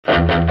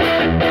For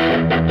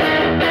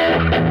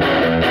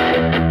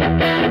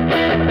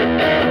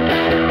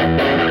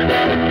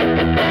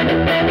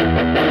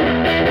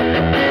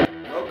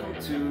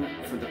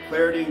the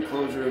clarity and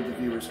closure of the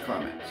viewer's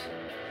comments.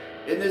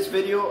 In this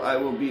video, I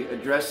will be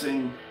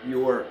addressing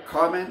your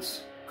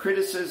comments,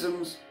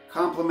 criticisms,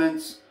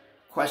 compliments,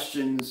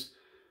 questions.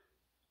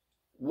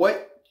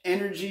 What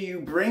energy you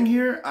bring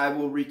here, I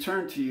will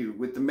return to you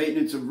with the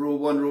maintenance of Rule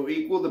 1, Rule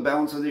Equal, the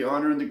balance of the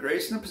honor and the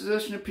grace, and the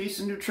possession of peace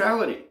and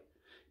neutrality.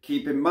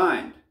 Keep in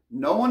mind,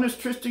 no one is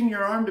twisting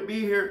your arm to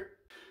be here,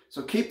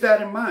 so keep that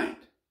in mind.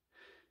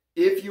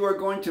 If you are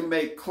going to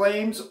make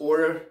claims,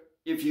 or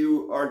if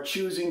you are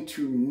choosing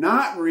to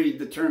not read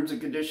the terms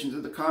and conditions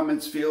of the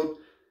comments field,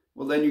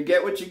 well, then you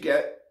get what you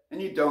get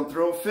and you don't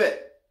throw a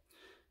fit.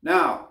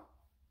 Now,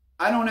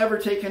 I don't ever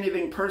take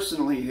anything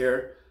personally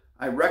here.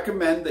 I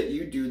recommend that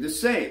you do the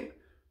same.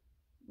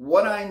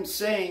 What I'm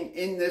saying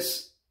in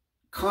this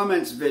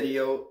comments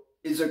video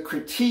is a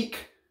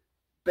critique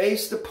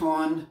based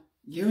upon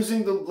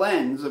using the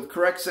lens of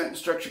correct sentence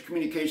structure,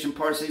 communication,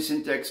 parse,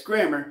 syntax,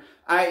 grammar,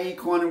 i.e.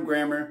 quantum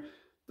grammar,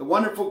 the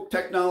wonderful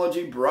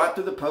technology brought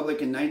to the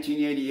public in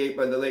 1988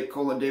 by the late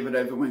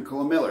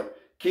DAVID-WYNN Miller.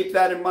 Keep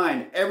that in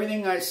mind.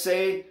 Everything I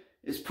say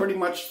is pretty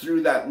much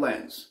through that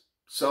lens.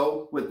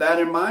 So with that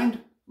in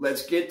mind,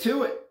 let's get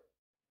to it.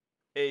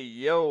 Hey,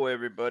 yo,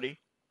 everybody.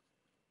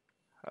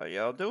 How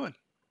y'all doing?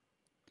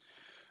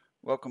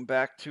 Welcome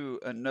back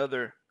to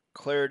another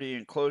clarity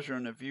and closure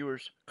on the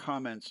viewers'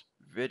 comments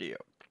video.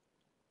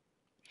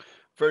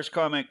 First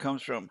comment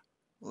comes from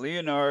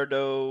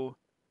Leonardo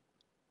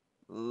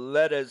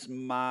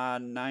Ledesma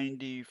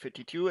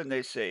 9052, and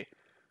they say,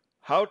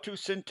 how to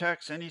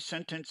syntax any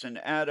sentence and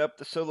add up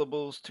the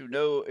syllables to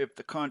know if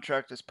the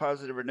contract is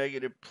positive or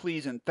negative,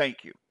 please and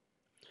thank you.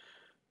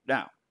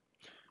 Now,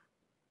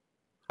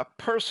 a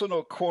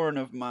personal corn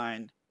of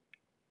mine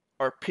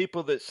are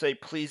people that say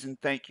please and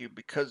thank you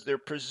because they're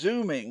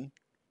presuming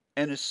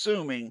and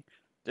assuming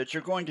that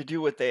you're going to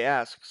do what they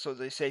ask. So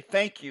they say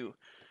thank you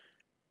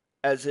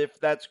as if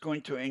that's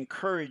going to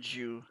encourage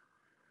you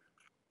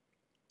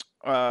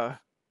to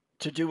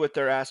do what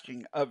they're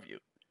asking of you.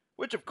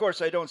 Which, of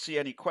course, I don't see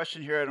any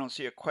question here. I don't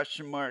see a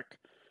question mark.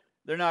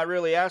 They're not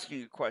really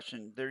asking a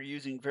question. They're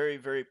using very,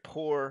 very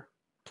poor,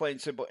 plain,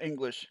 simple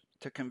English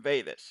to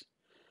convey this.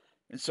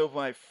 And so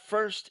my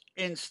first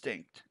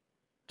instinct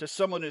to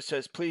someone who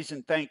says please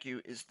and thank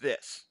you is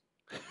this.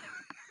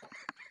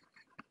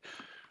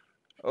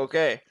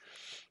 Okay.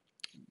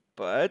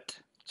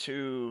 But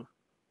to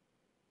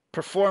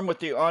perform with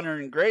the honor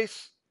and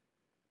grace,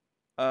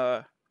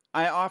 I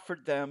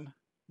offered them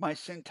my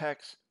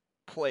syntax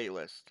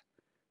playlist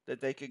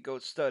that they could go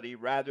study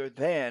rather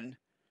than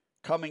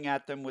coming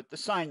at them with the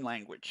sign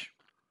language.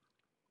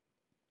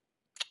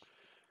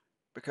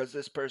 Because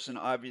this person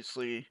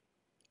obviously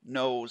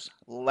knows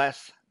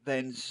less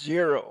than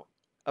zero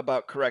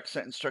about correct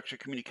sentence structure,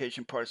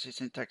 communication, parse,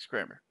 syntax,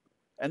 grammar.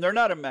 And they're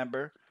not a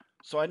member,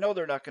 so I know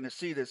they're not going to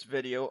see this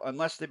video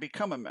unless they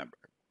become a member.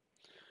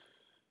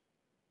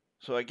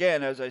 So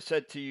again, as I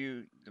said to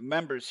you, the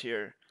members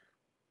here,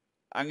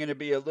 I'm going to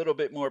be a little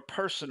bit more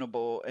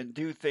personable and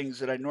do things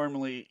that I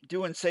normally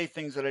do and say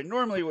things that I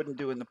normally wouldn't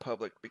do in the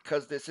public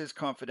because this is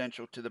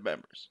confidential to the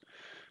members.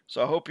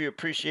 So I hope you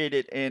appreciate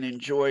it and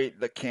enjoy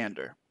the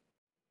candor.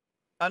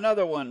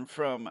 Another one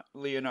from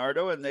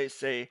Leonardo, and they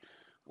say,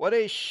 what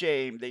a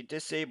shame they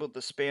disabled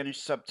the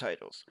Spanish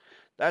subtitles.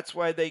 That's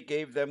why they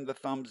gave them the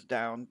thumbs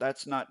down.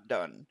 That's not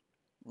done.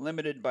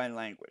 Limited by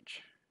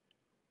language.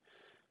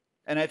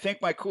 And I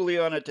think my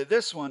Kuleana to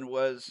this one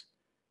was,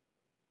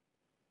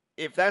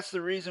 if that's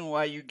the reason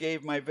why you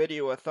gave my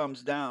video a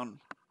thumbs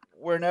down,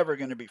 we're never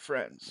going to be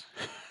friends.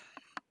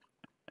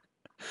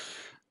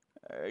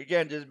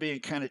 Again, just being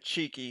kind of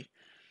cheeky.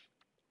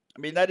 I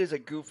mean, that is a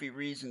goofy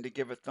reason to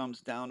give a thumbs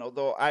down,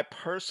 although I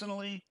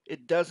personally,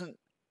 it doesn't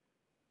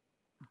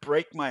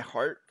break my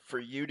heart for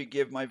you to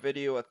give my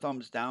video a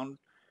thumbs down,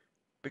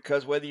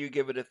 because whether you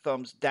give it a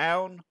thumbs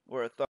down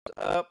or a thumbs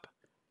up,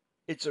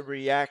 it's a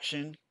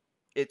reaction,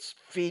 it's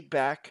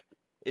feedback.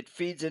 It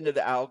feeds into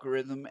the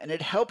algorithm, and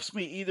it helps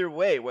me either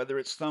way, whether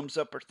it's thumbs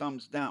up or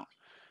thumbs down,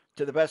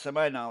 to the best of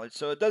my knowledge.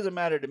 So it doesn't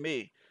matter to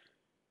me.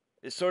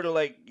 It's sort of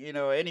like, you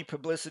know, any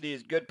publicity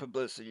is good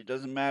publicity. It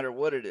doesn't matter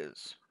what it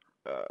is.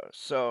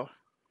 So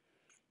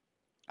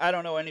I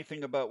don't know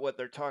anything about what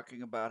they're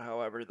talking about,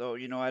 however, though.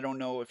 You know, I don't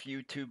know if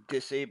YouTube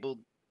disabled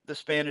the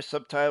Spanish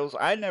subtitles.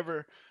 I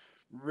never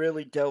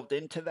really delved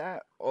into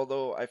that,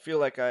 although I feel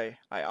like I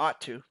ought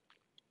to.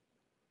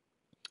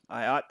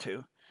 I ought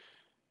to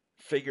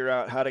figure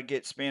out how to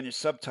get Spanish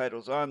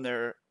subtitles on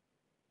there,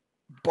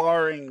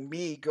 barring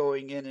me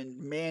going in and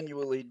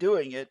manually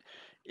doing it.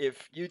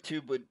 If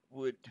YouTube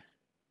would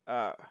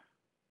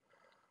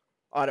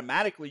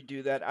automatically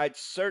do that, I'd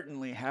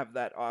certainly have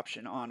that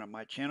option on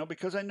my channel,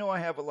 because I know I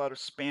have a lot of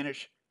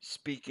Spanish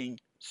speaking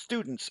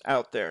students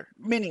out there,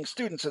 meaning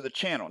students of the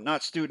channel,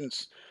 not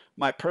students,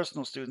 my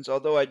personal students,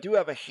 although I do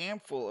have a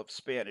handful of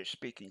Spanish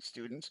speaking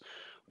students,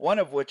 one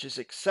of which is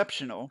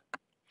exceptional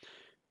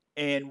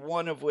and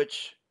one of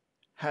which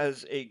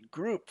has a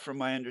group, from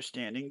my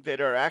understanding,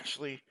 that are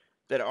actually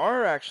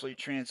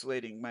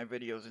translating my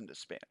videos into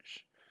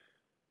Spanish.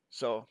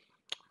 So,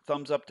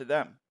 thumbs up to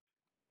them.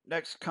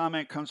 Next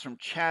comment comes from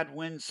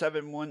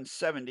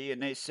ChadWin7170,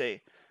 and they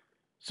say,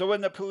 "So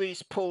when the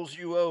police pulls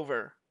you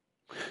over,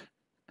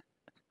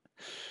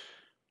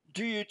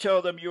 do you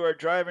tell them you are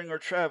driving or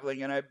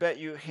traveling? And I bet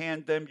you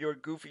hand them your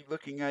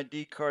goofy-looking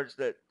ID cards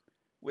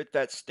with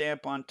that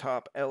stamp on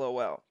top,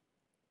 LOL."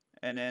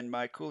 And then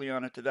my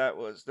cooliana to that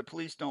was, "The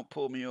police don't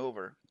pull me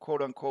over,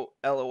 quote unquote,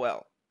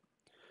 LOL."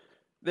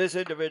 This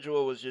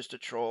individual was just a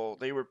troll.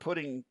 They were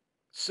putting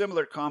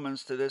similar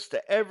comments to this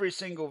to every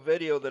single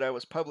video that I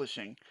was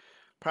publishing,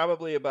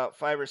 probably about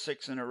 5 or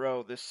 6 in a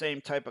row, this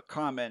same type of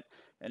comment,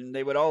 and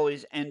they would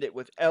always end it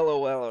with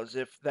LOL, as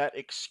if that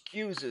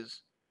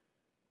excuses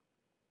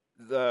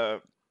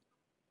the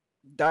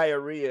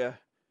diarrhea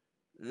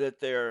that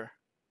they're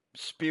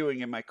spewing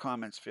in my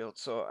comments field.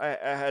 So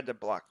I had to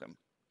block them.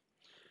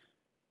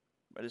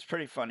 But it's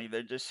pretty funny.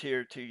 They're just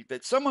here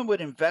that someone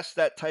would invest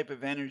that type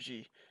of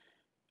energy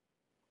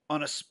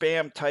on a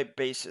spam type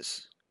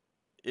basis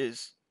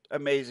is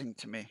amazing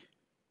to me.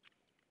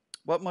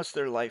 What must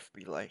their life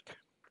be like?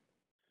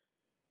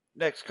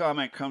 Next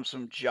comment comes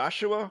from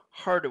Joshua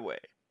Hardaway,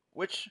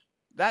 which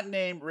that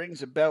name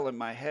rings a bell in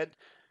my head.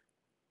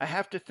 I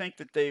have to think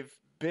that they've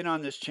been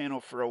on this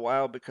channel for a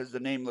while because the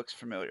name looks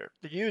familiar.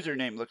 The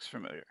username looks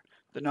familiar.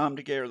 The nom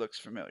de guerre looks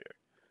familiar.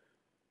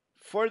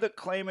 For the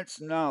claimant's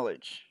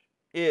knowledge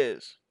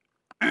is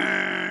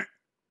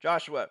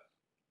Joshua.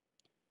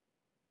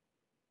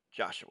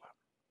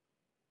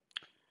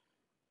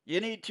 You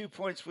need 2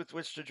 points with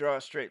which to draw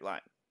a straight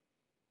line.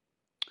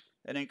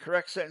 An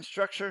incorrect sentence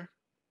structure,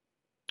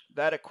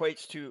 that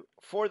equates to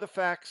for the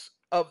facts,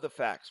 of the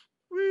facts.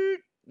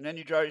 And then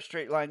you draw your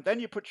straight line. Then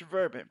you put your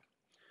verb in.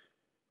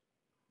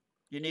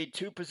 You need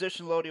 2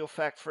 position loadial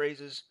fact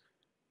phrases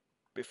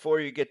before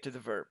you get to the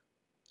verb.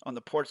 On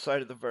the port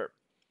side of the verb,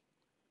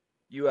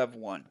 you have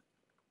 1.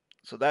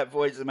 So that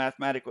voids the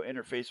mathematical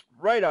interface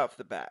right off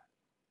the bat.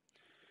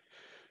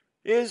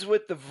 Is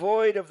with the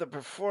void of the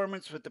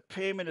performance with the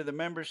payment of the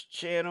members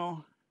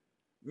channel,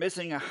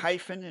 missing a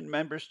hyphen in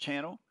members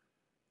channel.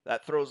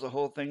 That throws the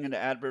whole thing into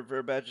adverb,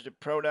 verb, adjective,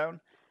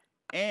 pronoun.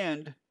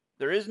 And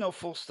there is no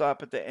full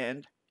stop at the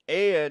end.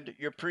 And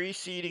you're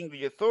preceding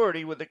the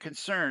authority with a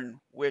concern,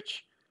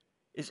 which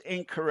is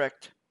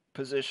incorrect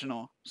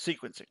positional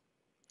sequencing.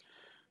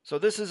 So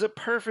this is a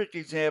perfect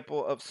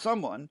example of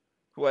someone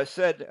who I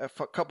said a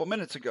couple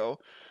minutes ago,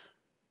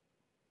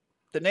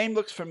 the name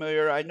looks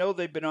familiar. I know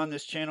they've been on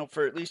this channel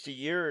for at least a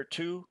year or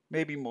 2,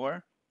 maybe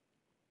more.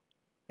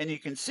 And you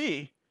can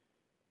see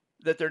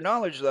that their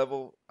knowledge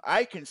level,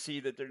 I can see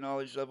that their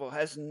knowledge level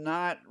has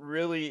not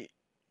really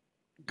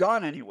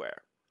gone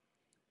anywhere.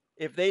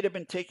 If they'd have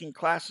been taking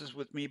classes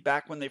with me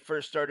back when they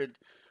first started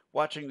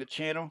watching the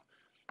channel,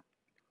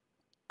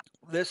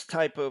 this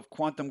type of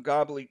quantum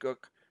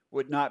gobbledygook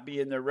would not be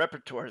in their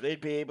repertoire.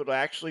 They'd be able to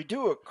actually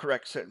do a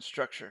correct sentence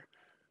structure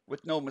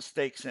with no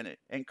mistakes in it,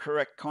 and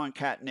correct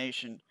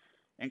concatenation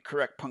and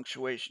correct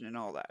punctuation and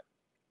all that.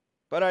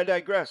 But I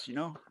digress, you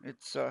know.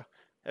 It's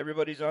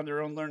everybody's on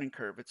their own learning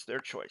curve. It's their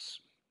choice.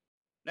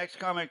 Next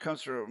comment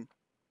comes from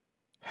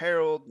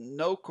Harold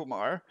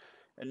Nokumar,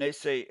 and they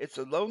say, "It's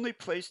a lonely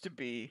place to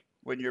be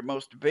when your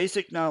most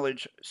basic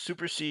knowledge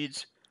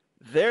supersedes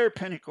their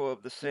pinnacle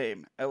of the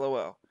same.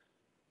 LOL.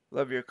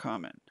 Love your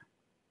comment."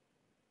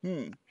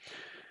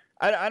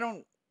 I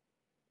don't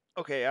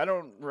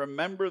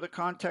remember the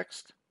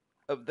context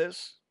of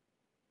this.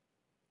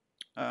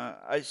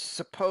 I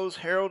suppose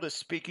Harold is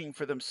speaking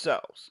for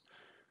themselves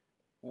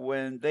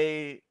when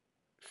they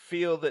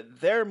feel that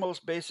their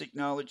most basic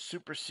knowledge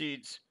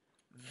supersedes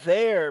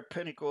their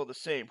pinnacle of the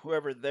same,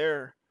 whoever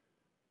their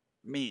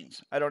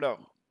means. I don't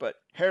know. But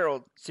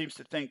Harold seems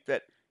to think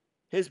that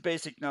his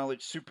basic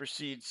knowledge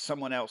supersedes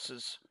someone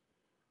else's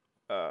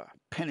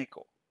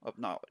pinnacle of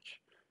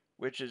knowledge,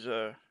 which is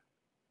a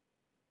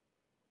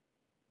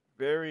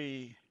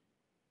very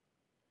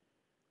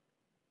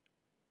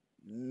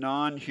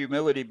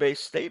non-humility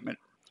based statement,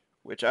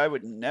 which I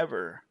would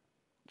never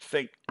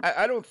think.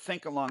 I don't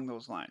think along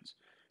those lines.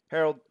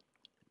 Harold,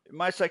 in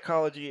my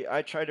psychology,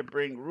 I try to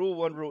bring rule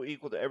 1, rule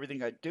equal to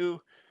everything I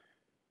do.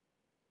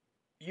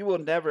 You will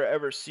never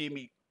ever see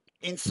me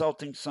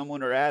insulting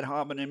someone or ad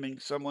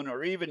homineming someone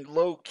or even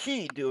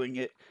low-key doing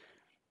it,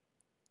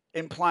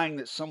 implying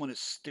that someone is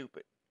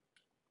stupid.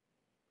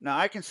 Now,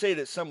 I can say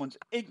that someone's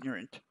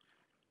ignorant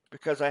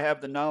because I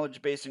have the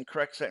knowledge base and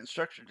correct sentence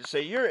structure to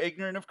say you're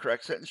ignorant of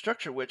correct sentence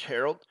structure, which,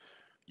 Harold,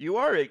 you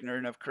are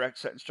ignorant of correct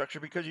sentence structure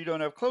because you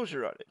don't have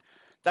closure on it.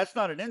 That's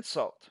not an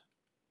insult.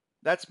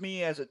 That's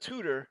me as a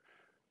tutor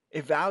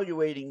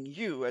evaluating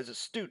you as a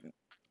student,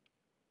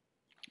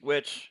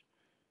 which,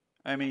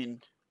 I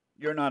mean,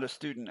 you're not a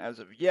student as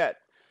of yet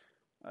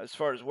as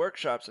far as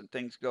workshops and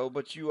things go,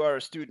 but you are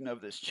a student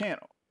of this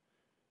channel.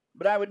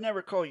 But I would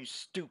never call you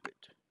stupid.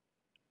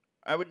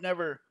 I would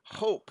never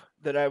hope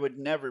that I would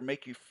never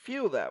make you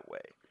feel that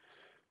way,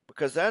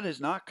 because that is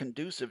not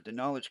conducive to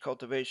knowledge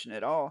cultivation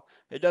at all.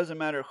 It doesn't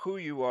matter who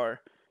you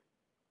are.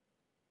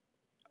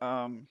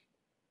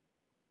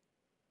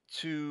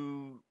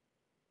 to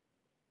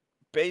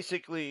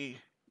basically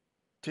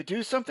to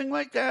do something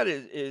like that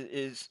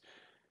is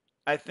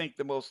I think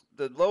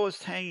the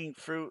lowest hanging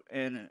fruit,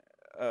 and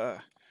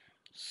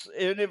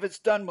if it's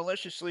done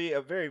maliciously,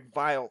 a very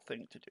vile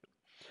thing to do.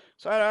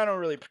 So I don't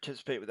really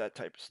participate with that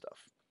type of stuff.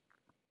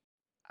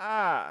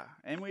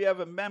 And we have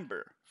a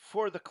member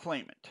for the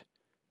claimant.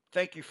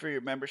 Thank you for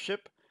your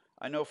membership.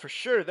 I know for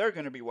sure they're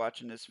going to be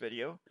watching this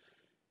video.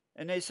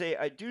 And they say,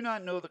 I do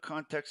not know the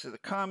context of the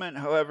comment.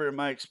 However, in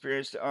my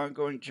experience, the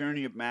ongoing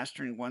journey of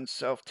mastering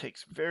oneself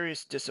takes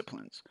various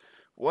disciplines.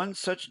 One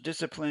such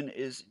discipline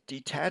is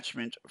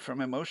detachment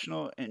from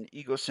emotional and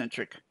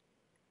egocentric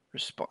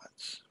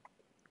response.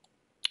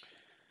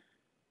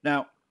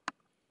 Now,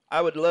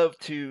 I would love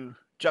to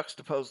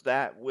juxtapose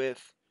that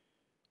with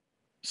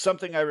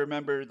something I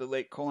remember the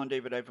late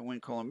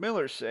David-WYNN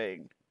Miller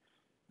saying,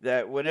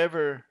 that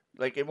whenever,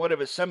 like in one of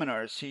his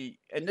seminars,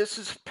 and this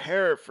is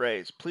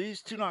paraphrase,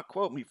 please do not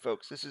quote me,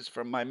 folks, this is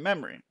from my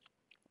memory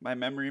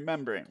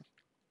remembering.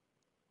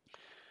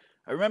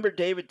 I remember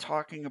David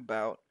talking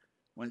about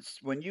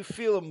when you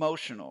feel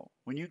emotional,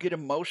 when you get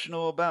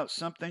emotional about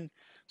something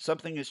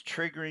is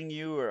triggering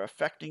you or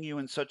affecting you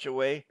in such a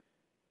way,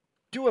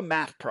 do a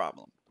math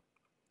problem.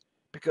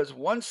 Because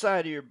one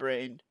side of your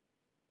brain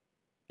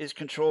is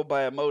controlled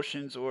by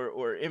emotions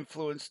or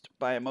influenced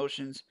by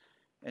emotions,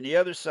 and the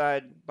other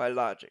side by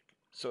logic.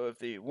 So if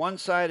the one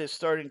side is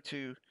starting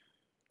to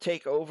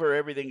take over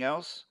everything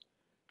else,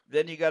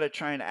 then you got to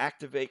try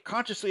and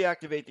consciously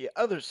activate the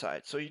other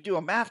side. So you do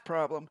a math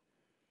problem,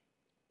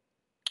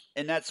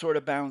 and that sort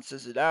of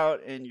balances it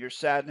out, and your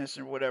sadness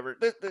or whatever.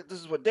 This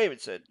is what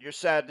David said. Your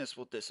sadness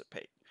will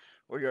dissipate,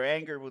 or your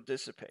anger will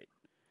dissipate.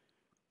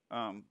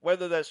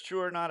 Whether that's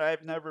true or not,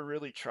 I've never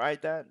really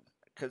tried that,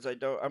 because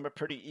I'm a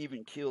pretty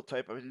even keel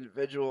type of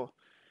individual.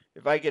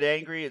 If I get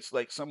angry, it's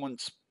like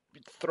someone's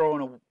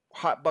throwing a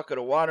hot bucket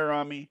of water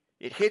on me.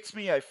 It hits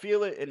me, I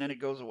feel it, and then it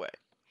goes away.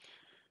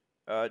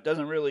 It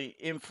doesn't really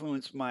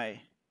influence my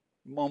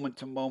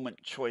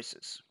moment-to-moment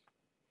choices.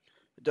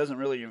 It doesn't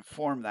really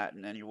inform that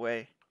in any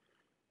way.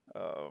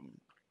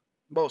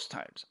 Most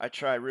times. I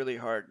try really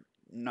hard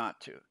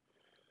not to.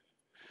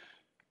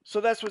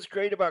 So that's what's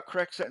great about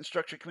correct sentence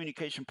structure,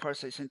 communication,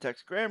 parse,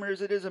 syntax, grammar,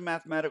 is it is a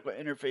mathematical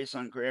interface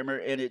on grammar,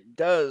 and it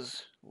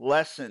does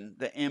lessen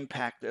the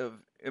impact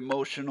of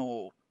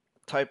emotional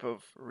type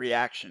of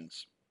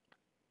reactions.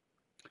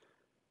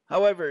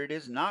 However, it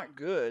is not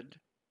good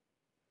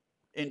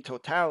in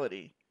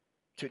totality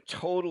to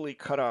totally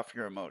cut off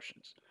your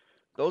emotions.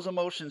 Those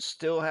emotions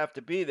still have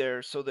to be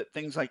there so that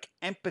things like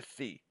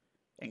empathy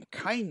and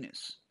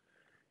kindness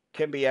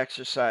can be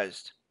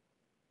exercised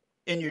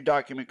in your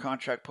document,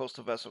 contract,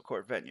 postal vessel,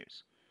 court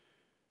venues.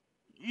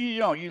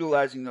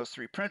 Utilizing those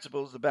three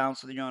principles, the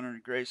balance of the honor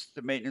and grace,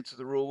 the maintenance of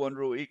the rule, one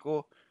rule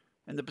equal,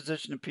 and the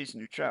position of peace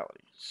and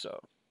neutrality.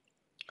 So,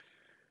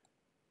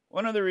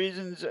 one of the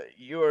reasons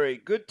you are a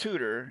good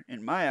tutor,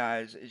 in my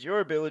eyes, is your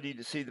ability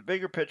to see the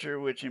bigger picture,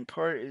 which in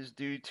part is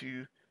due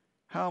to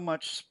how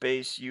much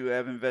space you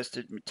have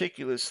invested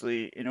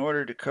meticulously in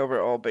order to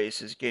cover all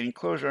bases, gaining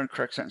closure on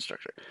correct sentence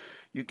structure.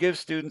 You give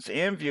students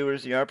and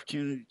viewers the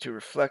opportunity to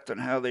reflect on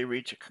how they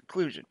reach a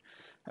conclusion.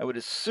 I would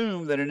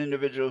assume that an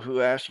individual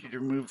who asks you to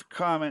remove the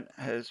comment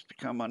has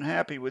become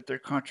unhappy with their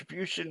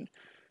contribution,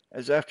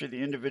 as after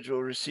the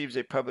individual receives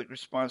a public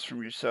response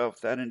from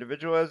yourself, that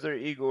individual has their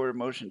ego or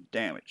emotion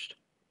damaged.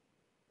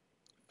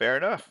 Fair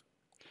enough.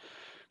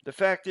 The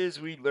fact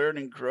is, we learn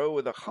and grow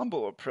with a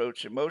humble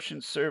approach.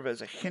 Emotions serve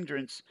as a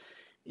hindrance,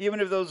 even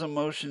if those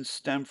emotions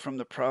stem from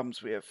the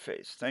problems we have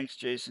faced. Thanks,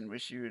 Jason.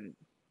 Wish you and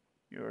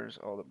yours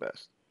all the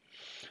best.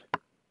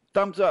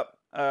 Thumbs up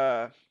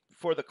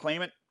for the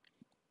claimant.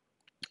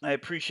 I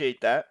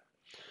appreciate that.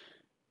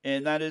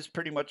 And that is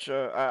pretty much,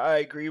 I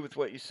agree with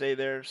what you say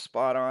there.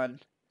 Spot on.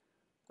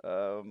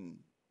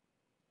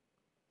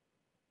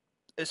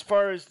 As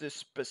far as the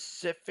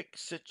specific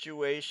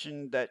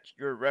situation that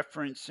you're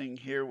referencing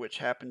here, which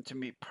happened to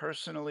me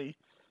personally,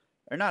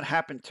 or not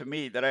happened to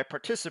me, that I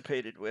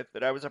participated with,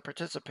 that I was a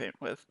participant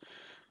with,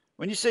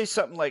 when you say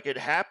something like it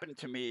happened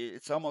to me,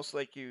 it's almost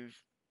like you've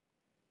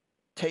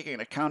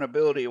taken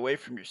accountability away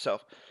from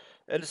yourself.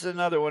 And it's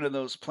another one of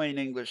those plain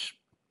English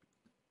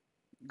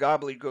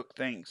gobbledygook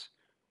things.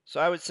 So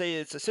I would say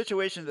it's a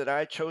situation that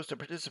I chose to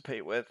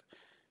participate with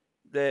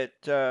that,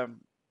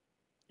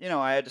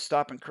 I had to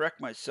stop and correct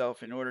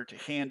myself in order to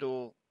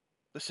handle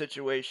the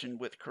situation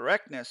with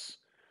correctness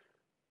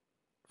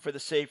for the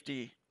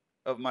safety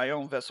of my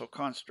own vessel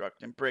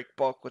construct and break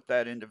bulk with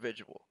that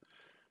individual.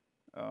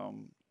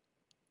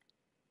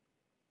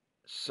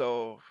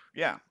 So,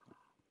 yeah,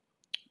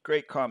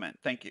 great comment.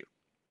 Thank you.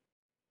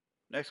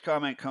 Next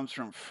comment comes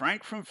from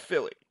Frank from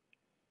Philly.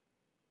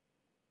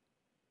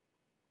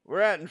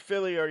 Where at in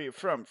Philly are you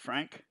from,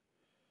 Frank?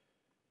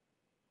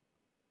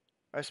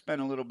 I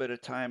spent a little bit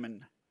of time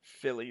in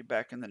Philly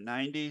back in the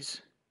 90s.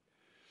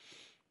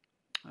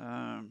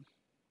 I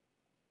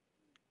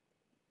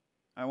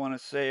want to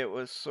say it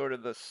was sort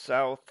of the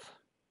southwest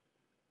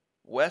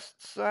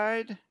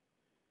side.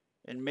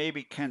 and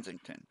maybe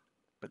Kensington.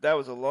 But that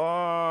was a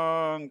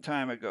long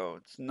time ago.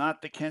 It's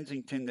not the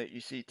Kensington that you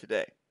see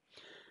today.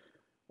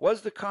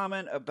 Was the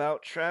comment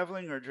about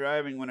traveling or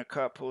driving when a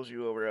cop pulls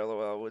you over,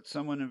 LOL? Would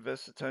someone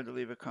invest the time to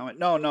leave a comment?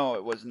 No,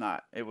 it was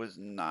not. It was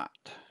not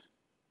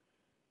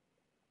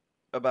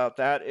about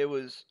that. It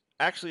was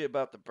actually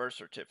about the birth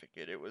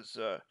certificate. It was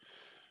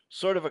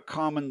sort of a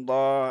common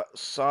law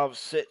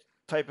solve-sit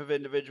type of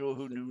individual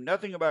who knew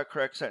nothing about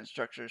correct sentence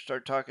structure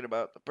started talking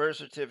about the birth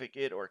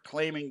certificate or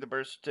claiming the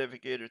birth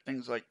certificate or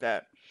things like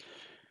that.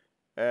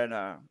 And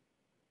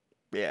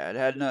yeah, it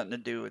had nothing to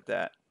do with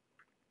that.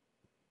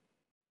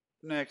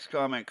 Next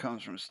comment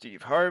comes from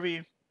Steve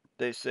Harvey.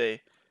 They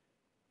say,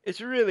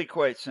 it's really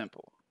quite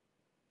simple.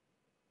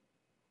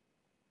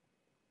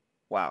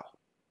 Wow.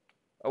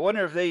 I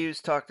wonder if they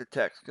use talk to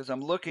text, because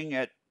I'm looking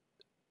at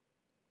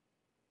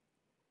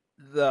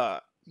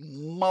the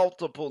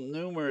multiple,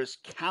 numerous,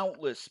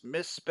 countless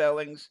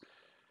misspellings,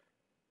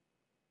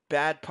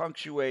 bad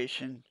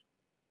punctuation.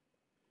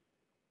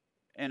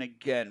 And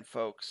again,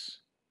 folks,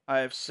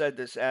 I have said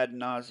this ad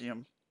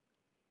nauseum.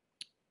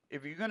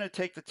 If you're going to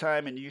take the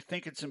time and you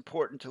think it's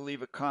important to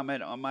leave a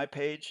comment on my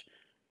page,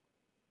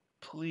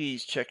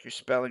 please check your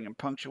spelling and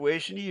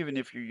punctuation, even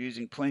if you're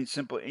using plain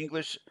simple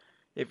English.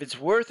 If it's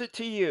worth it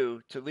to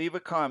you to leave a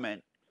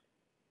comment,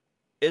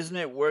 isn't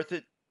it worth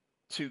it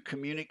to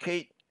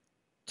communicate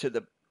to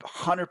the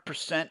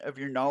 100% of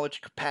your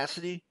knowledge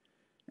capacity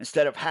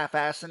instead of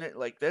half-assing it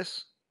like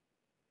this?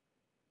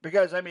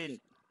 Because, I mean,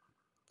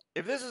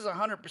 if this is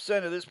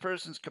 100% of this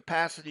person's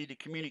capacity to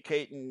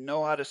communicate and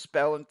know how to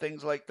spell and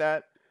things like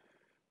that,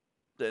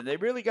 then they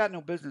really got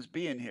no business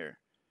being here.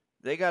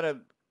 They got to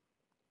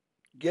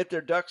get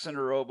their ducks in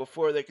a row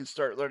before they can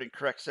start learning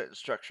correct sentence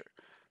structure.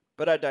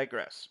 But I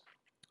digress.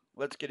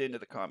 Let's get into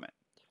the comment.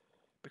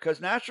 Because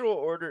natural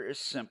order is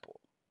simple.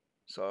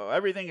 So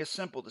everything is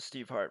simple to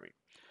Steve Harvey.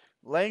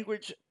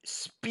 Language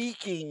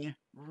speaking,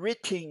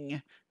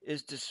 writing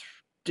is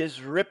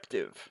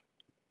disruptive.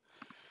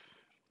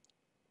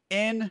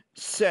 In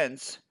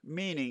sense,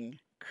 meaning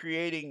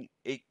creating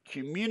a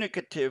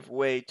communicative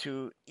way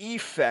to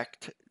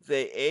effect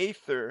the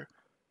aether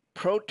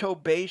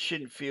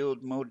protobation field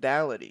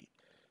modality.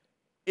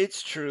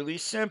 It's truly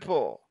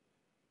simple.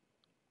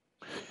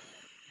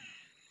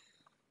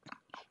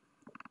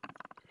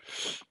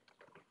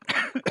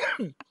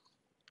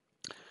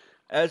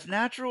 As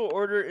natural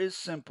order is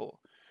simple,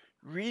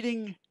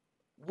 reading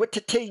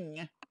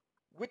witting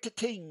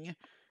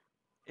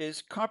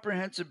is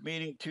comprehensive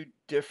meaning to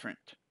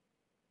different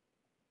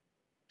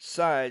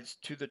sides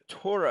to the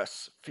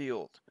torus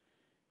field.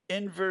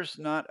 Inverse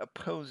not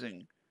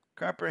opposing.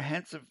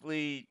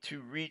 Comprehensively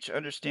to reach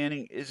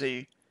understanding is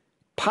a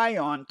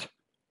pyont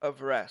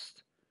of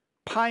rest.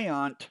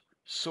 Pyont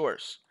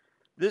source.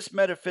 This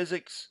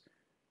metaphysics,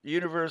 the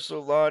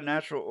universal law,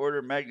 natural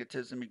order,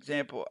 magnetism.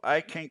 Example,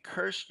 I can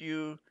curse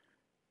you.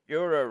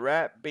 You're a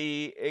rat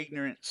bee,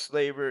 ignorant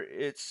slaver.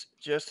 It's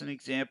just an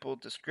example,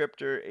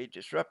 descriptor, a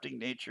disrupting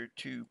nature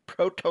to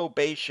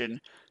protobation,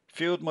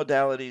 field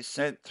modalities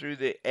sent through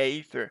the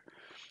aether.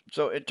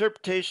 So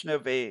interpretation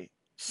of a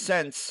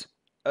sense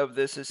of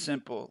this is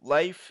simple.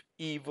 Life,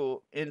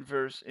 evil,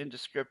 inverse,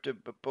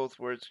 indescriptive, but both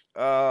words.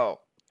 Oh.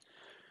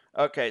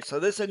 Okay, so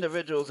this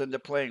individual's into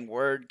playing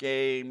word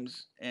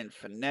games and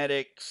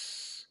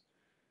phonetics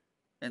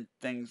and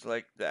things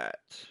like that.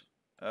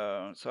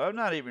 So I'm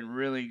not even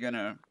really going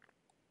to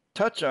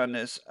touch on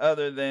this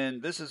other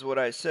than this is what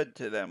I said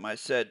to them. I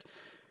said,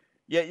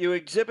 yet you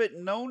exhibit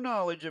no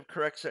knowledge of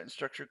correct sentence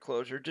structure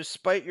closure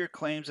despite your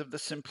claims of the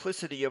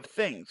simplicity of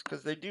things,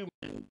 because they do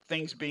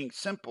things being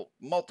simple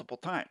multiple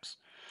times.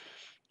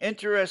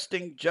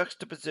 Interesting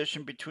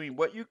juxtaposition between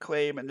what you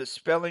claim and the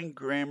spelling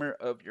grammar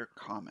of your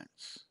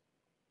comments.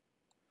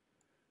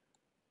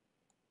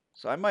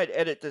 So I might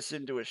edit this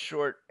into a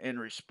short and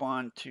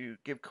respond to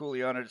give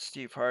Kuliana to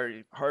Steve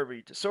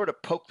Harvey to sort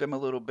of poke them a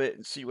little bit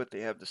and see what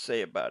they have to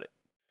say about it.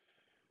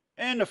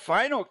 And the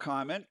final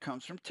comment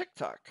comes from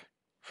TikTok,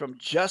 from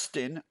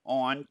Justin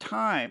on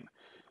Time.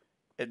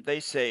 And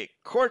they say,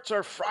 courts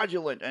are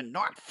fraudulent and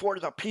not for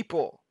the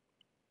people.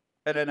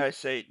 And then I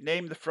say,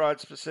 name the fraud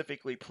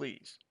specifically,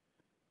 please.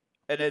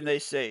 And then they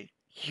say,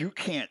 you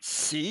can't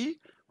see?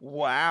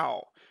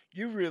 Wow.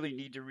 You really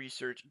need to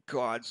research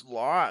God's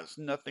laws.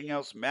 Nothing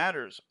else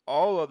matters.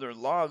 All other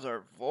laws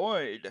are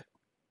void.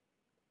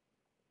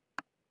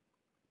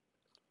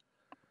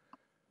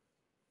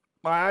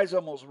 My eyes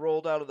almost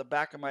rolled out of the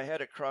back of my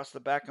head across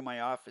the back of my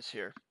office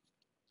here.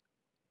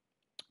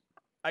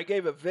 I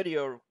gave a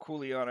video,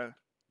 Kuliana,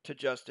 to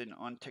Justin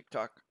on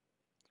TikTok,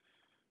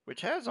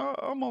 which has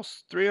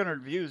almost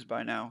 300 views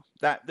by now.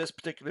 This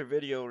particular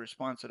video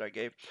response that I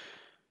gave.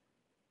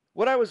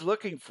 What I was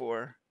looking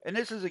for, and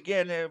this is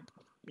again,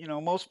 you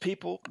know, most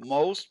people,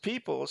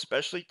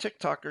 especially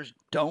TikTokers,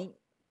 don't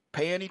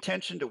pay any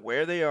attention to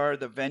where they are,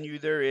 the venue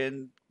they're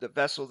in, the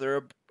vessel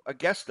they're a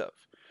guest of.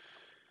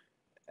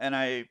 And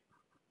I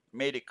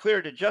made it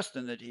clear to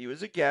Justin that he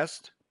was a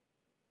guest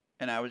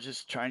And I was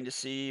just trying to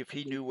see if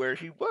he knew where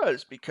he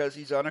was, because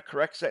he's on a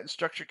correct sentence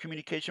structure,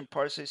 communication,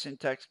 parse,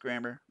 syntax,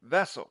 grammar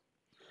vessel.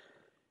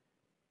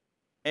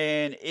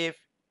 And if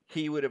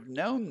he would have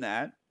known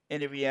that,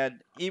 and if he had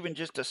even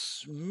just a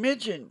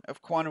smidgen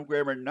of quantum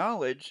grammar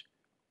knowledge,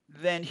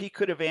 then he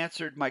could have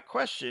answered my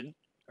question,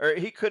 or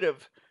he could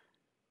have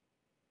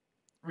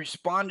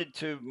responded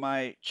to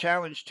my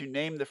challenge to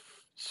name the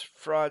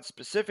fraud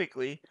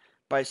specifically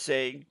by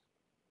saying,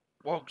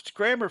 well, it's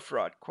grammar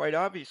fraud. Quite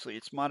obviously,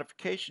 it's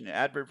modification,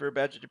 adverb, verb,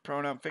 adjective,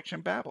 pronoun, fiction,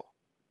 babble.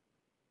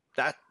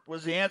 That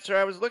was the answer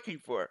I was looking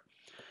for.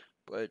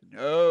 But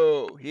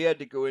no, he had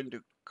to go into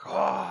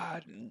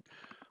God and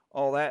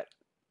all that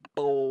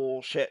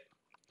bullshit.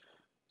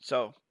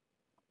 So,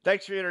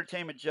 thanks for your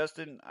entertainment,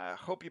 Justin. I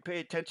hope you pay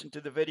attention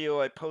to the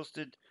video I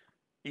posted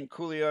in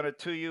Kuleana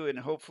to you, and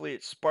hopefully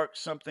it sparks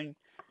something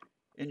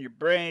in your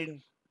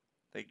brain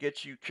that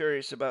gets you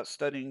curious about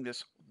studying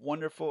this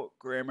wonderful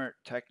grammar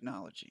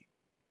technology.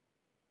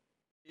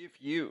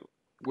 If you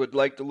would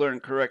like to learn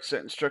correct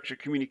sentence structure,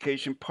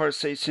 communication, parse,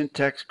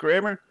 syntax,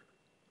 grammar,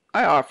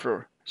 I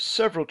offer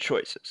several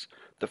choices.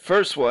 The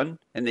first one,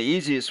 and the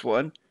easiest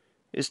one,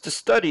 is to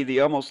study the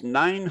almost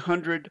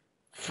 900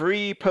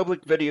 free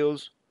public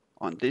videos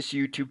on this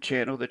YouTube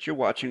channel that you're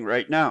watching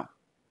right now.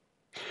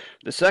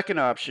 The second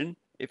option,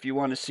 if you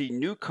want to see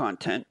new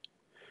content,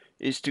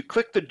 is to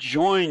click the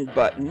join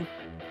button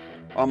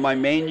on my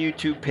main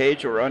YouTube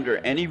page or under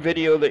any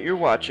video that you're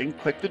watching.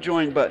 Click the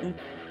join button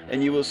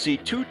and you will see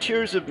 2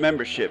 tiers of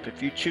membership.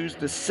 If you choose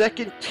the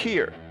second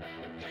tier,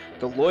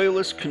 the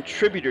Loyalist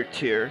Contributor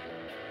tier,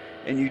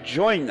 and you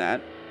join that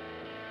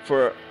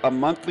for a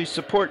monthly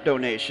support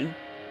donation,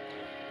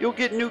 you'll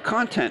get new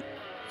content,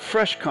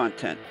 fresh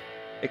content,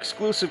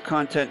 exclusive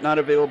content not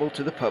available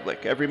to the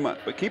public every month.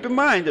 But keep in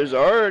mind, there's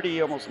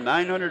already almost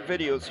 900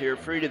 videos here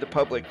free to the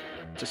public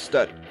to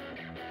study.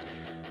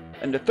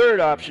 And the third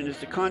option is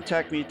to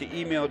contact me at the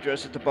email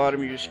address at the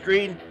bottom of your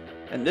screen,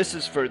 and this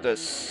is for the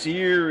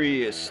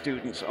serious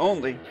students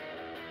only,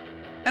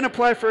 and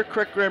apply for a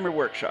correct grammar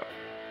workshop.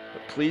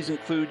 But please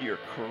include your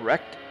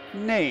correct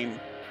name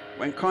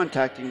when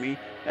contacting me,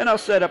 and I'll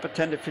set up a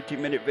 10 to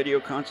 15 minute video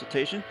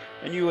consultation,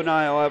 and you and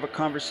I will have a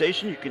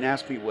conversation. You can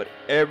ask me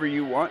whatever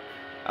you want.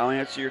 I'll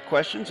answer your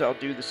questions. I'll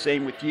do the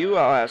same with you.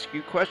 I'll ask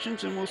you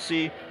questions, and we'll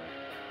see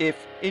if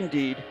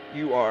indeed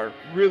you are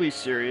really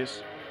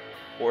serious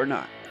or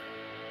not.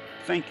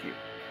 Thank you.